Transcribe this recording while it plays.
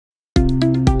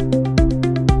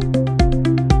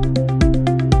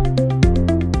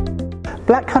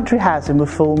Black Country Housing were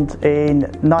formed in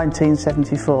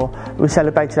 1974. We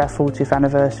celebrated our 40th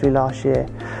anniversary last year.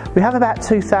 We have about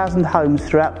 2,000 homes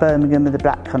throughout Birmingham and the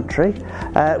Black Country.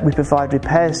 We provide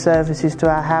repair services to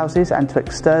our houses and to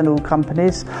external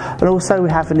companies, and also we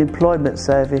have an employment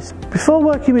service. Before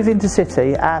working with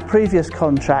Intercity, our previous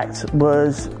contract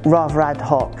was rather ad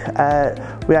hoc.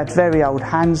 We had very old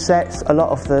handsets, a lot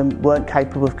of them weren't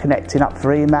capable of connecting up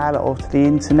for email or to the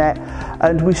internet,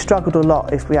 and we struggled a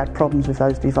lot if we had problems with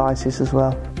those devices as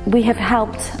well. We have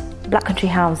helped Black Country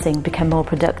Housing become more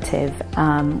productive.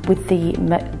 With the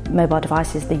mobile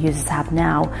devices the users have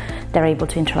now, they're able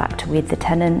to interact with the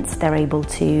tenants, they're able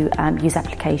to use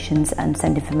applications and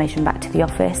send information back to the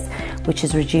office, which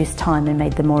has reduced time and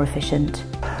made them more efficient.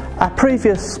 Our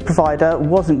previous provider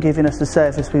wasn't giving us the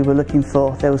service we were looking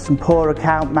for. There was some poor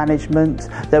account management,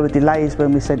 there were delays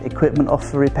when we sent equipment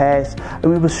off for repairs, and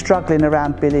we were struggling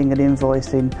around billing and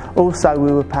invoicing. Also,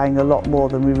 we were paying a lot more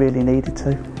than we really needed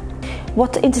to.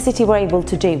 What Intercity were able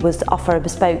to do was to offer a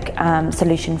bespoke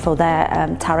solution for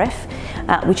their tariff,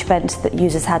 which meant that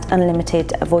users had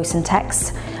unlimited voice and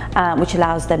text, which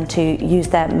allows them to use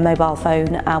their mobile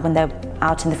phone when they're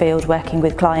out in the field working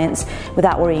with clients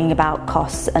without worrying about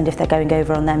costs and if they're going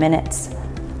over on their minutes.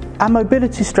 Our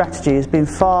mobility strategy has been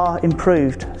far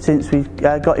improved since we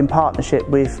got in partnership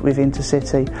with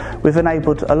Intercity. We've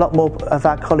enabled a lot more of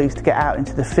our colleagues to get out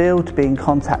into the field, to be in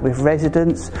contact with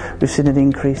residents. We've seen an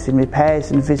increase in repairs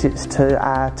and visits to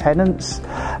our tenants,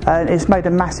 and it's made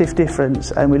a massive difference,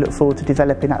 and we look forward to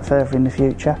developing that further in the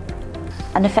future.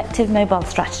 An effective mobile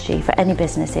strategy for any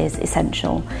business is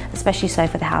essential, especially so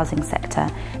for the housing sector.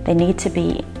 They need to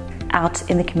be out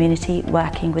in the community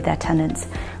working with their tenants,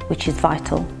 which is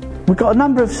vital. We've got a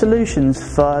number of solutions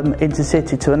from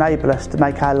Intercity to enable us to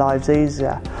make our lives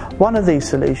easier. One of these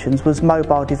solutions was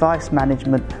mobile device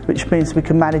management, which means we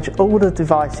can manage all the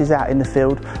devices out in the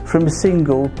field from a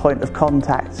single point of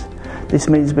contact. This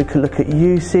means we can look at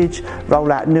usage,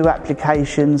 roll out new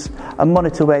applications and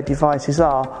monitor where devices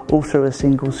are, all through a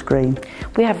single screen.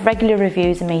 We have regular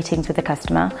reviews and meetings with the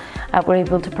customer. We're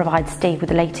able to provide Steve with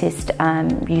the latest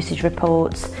usage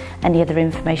reports, any other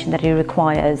information that he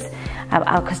requires.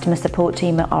 Our customer support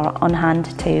team are on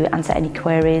hand to answer any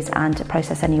queries and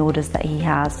process any orders that he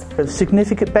has. There's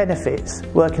significant benefits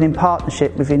working in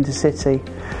partnership with Intercity.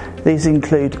 These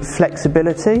include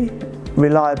flexibility,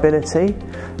 reliability,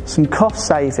 some cost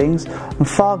savings and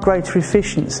far greater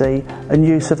efficiency and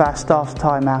use of our staff's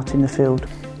time out in the field.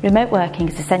 Remote working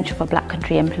is essential for Black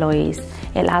Country employees.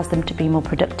 It allows them to be more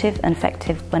productive and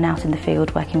effective when out in the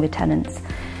field working with tenants.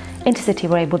 Intercity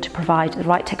were able to provide the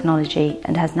right technology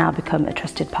and has now become a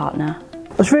trusted partner.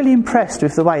 I was really impressed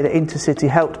with the way that Intercity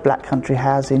helped Black Country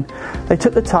Housing. They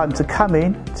took the time to come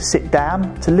in, to sit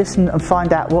down, to listen and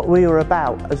find out what we were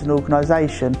about as an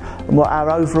organisation and what our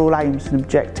overall aims and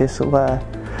objectives were.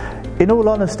 In all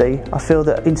honesty, I feel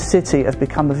that Intercity have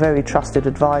become a very trusted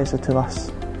advisor to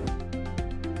us.